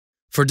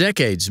For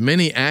decades,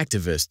 many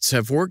activists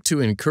have worked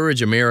to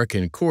encourage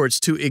American courts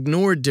to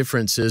ignore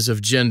differences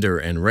of gender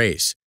and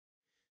race.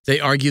 They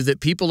argue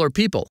that people are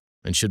people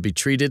and should be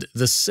treated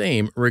the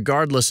same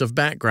regardless of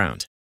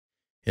background.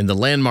 In the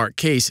landmark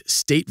case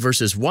State v.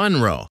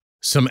 Wanrow,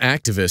 some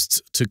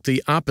activists took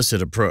the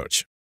opposite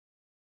approach.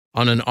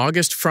 On an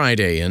August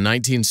Friday in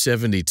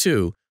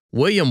 1972,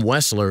 William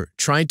Wesler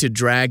tried to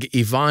drag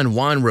Yvonne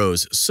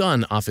Wanrow's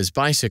son off his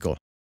bicycle.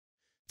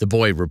 The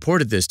boy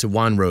reported this to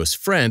Wanrow's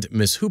friend,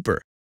 Miss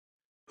Hooper.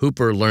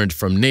 Hooper learned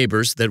from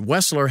neighbors that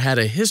Wesler had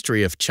a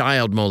history of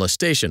child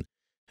molestation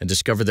and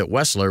discovered that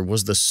Wesler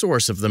was the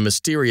source of the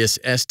mysterious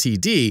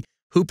STD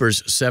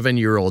Hooper's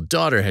 7-year-old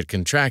daughter had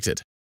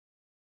contracted.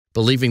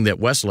 Believing that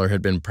Wesler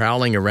had been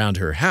prowling around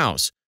her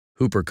house,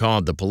 Hooper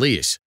called the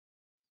police.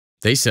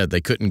 They said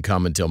they couldn't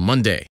come until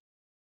Monday.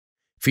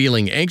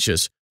 Feeling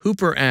anxious,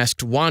 Hooper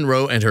asked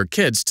Wanrow and her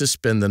kids to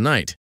spend the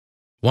night.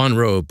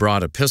 Wanrow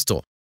brought a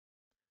pistol.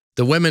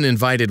 The women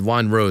invited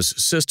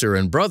Wanrow's sister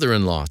and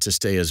brother-in-law to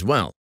stay as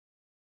well.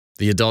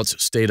 The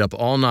adults stayed up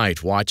all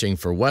night watching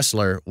for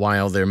Wesler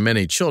while their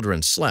many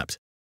children slept.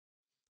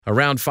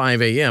 Around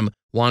 5 a.m.,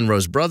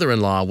 Wanrow's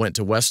brother-in-law went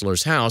to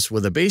Wesler's house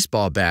with a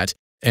baseball bat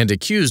and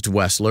accused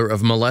Wesler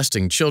of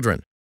molesting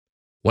children.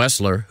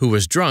 Wesler, who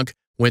was drunk,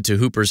 went to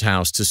Hooper's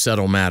house to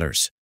settle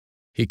matters.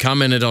 He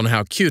commented on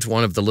how cute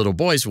one of the little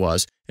boys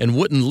was and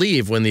wouldn't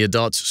leave when the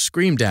adults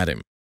screamed at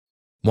him.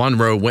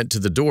 Wanrow went to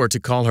the door to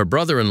call her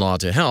brother-in-law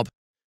to help,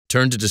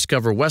 turned to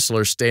discover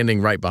Wesler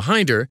standing right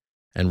behind her,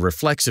 and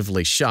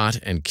reflexively shot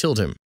and killed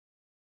him.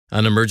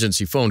 An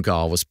emergency phone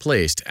call was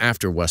placed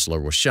after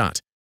Wesler was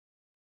shot.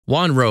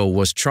 Wanrow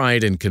was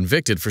tried and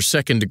convicted for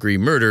second-degree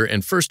murder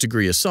and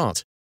first-degree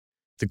assault.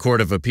 The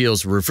Court of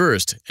Appeals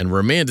reversed and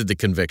remanded the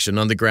conviction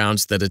on the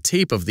grounds that a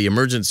tape of the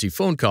emergency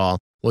phone call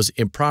was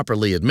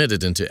improperly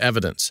admitted into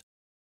evidence.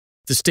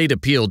 The state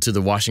appealed to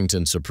the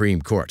Washington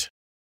Supreme Court.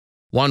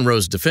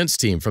 Wanrow's defense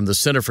team from the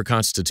Center for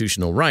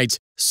Constitutional Rights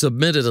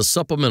submitted a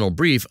supplemental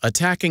brief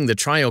attacking the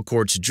trial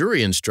court's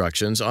jury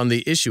instructions on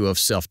the issue of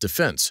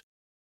self-defense.